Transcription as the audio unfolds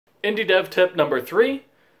Indie dev tip number 3,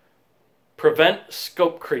 prevent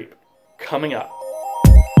scope creep, coming up.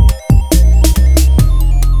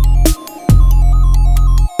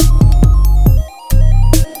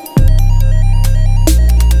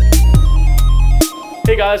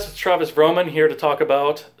 Hey guys, it's Travis Vroman here to talk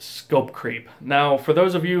about scope creep. Now, for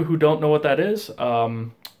those of you who don't know what that is,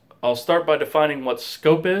 I'll start by defining what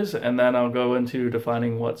scope is, and then I'll go into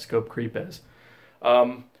defining what scope creep is.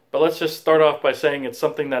 But let's just start off by saying it's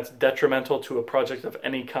something that's detrimental to a project of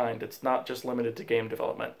any kind. It's not just limited to game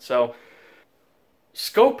development. So,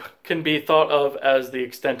 scope can be thought of as the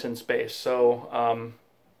extent in space. So,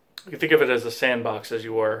 you can think of it as a sandbox, as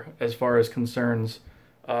you were, as far as concerns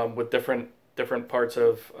with different parts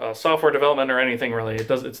of software development or anything really.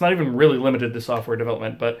 It's not even really limited to software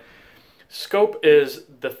development, but scope is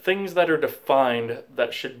the things that are defined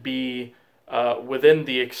that should be within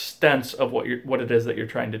the extents of what it is that you're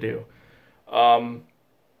trying to do.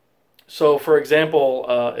 So, for example,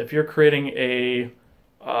 if you're creating a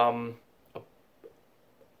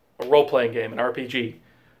role-playing game, an RPG,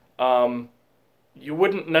 you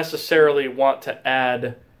wouldn't necessarily want to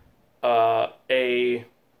add a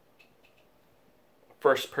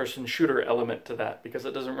first-person shooter element to that because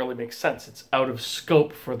it doesn't really make sense. It's out of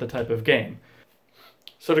scope for the type of game.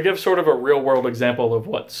 So to give sort of a real-world example of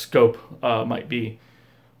what scope might be,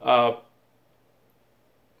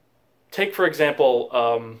 take, for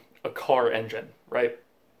example, a car engine, right?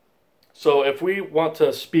 So if we want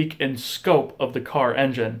to speak in scope of the car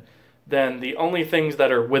engine, then the only things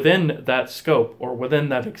that are within that scope or within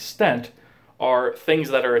that extent are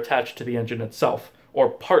things that are attached to the engine itself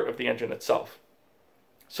or part of the engine itself.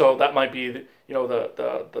 So that might be, you know,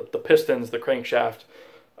 the pistons, the crankshaft,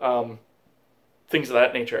 things of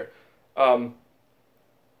that nature.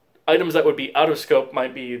 Items that would be out of scope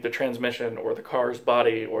might be the transmission or the car's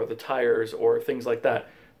body or the tires or things like that.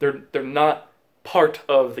 They're not part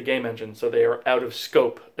of the game engine, so they are out of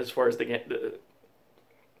scope as far as the game.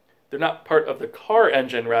 They're not part of the car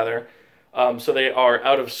engine, rather, so they are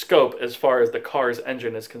out of scope as far as the car's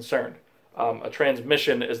engine is concerned. A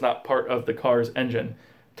transmission is not part of the car's engine.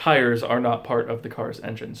 Tires are not part of the car's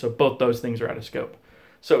engine, so both those things are out of scope.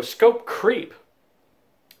 So scope creep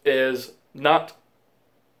is not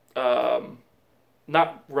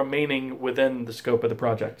remaining within the scope of the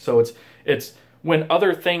project. So it's when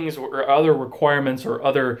other things or other requirements or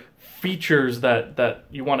other features that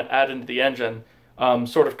you want to add into the engine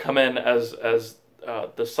sort of come in as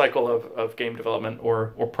the cycle of game development or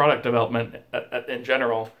product development in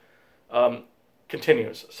general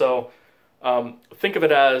continues. So think of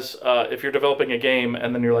it as if you're developing a game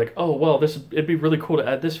and then you're like, oh well, it'd be really cool to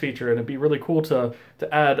add this feature, and it'd be really cool to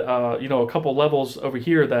add a couple levels over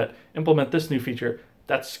here that implement this new feature.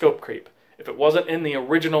 That's scope creep. If it wasn't in the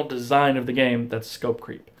original design of the game, that's scope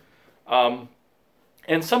creep. And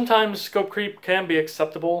sometimes scope creep can be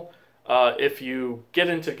acceptable if you get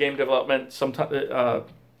into game development. Sometimes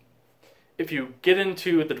if you get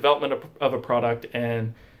into the development of a product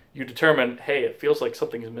and you determine, hey, it feels like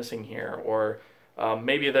something is missing here, or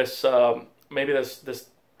maybe this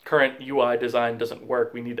current UI design doesn't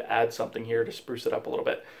work. We need to add something here to spruce it up a little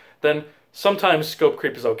bit. Then sometimes scope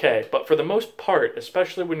creep is okay, but for the most part,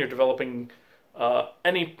 especially when you're developing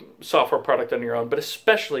any software product on your own, but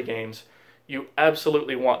especially games, you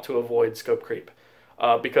absolutely want to avoid scope creep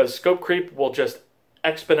because scope creep will just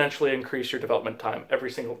exponentially increase your development time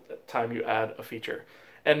every single time you add a feature.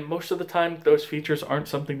 And most of the time, those features aren't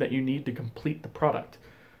something that you need to complete the product.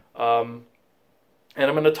 And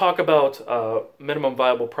I'm going to talk about minimum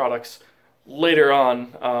viable products later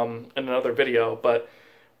on in another video, but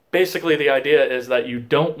basically the idea is that you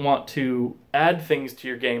don't want to add things to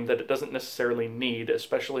your game that it doesn't necessarily need,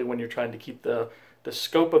 especially when you're trying to keep the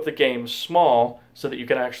scope of the game small so that you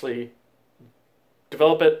can actually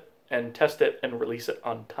develop it and test it and release it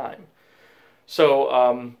on time.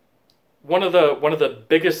 So one of the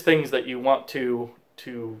biggest things that you want to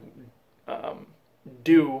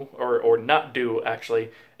do or not do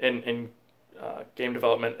actually in game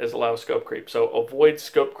development is allow scope creep. So avoid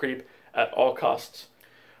scope creep at all costs.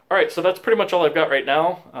 All right, so that's pretty much all I've got right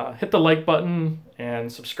now. Hit the like button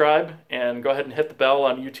and subscribe, and go ahead and hit the bell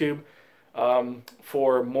on YouTube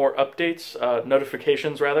for more updates,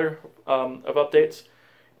 notifications rather, of updates.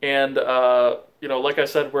 And like I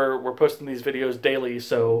said, we're posting these videos daily,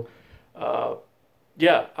 so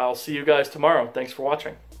yeah, I'll see you guys tomorrow. Thanks for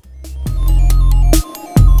watching.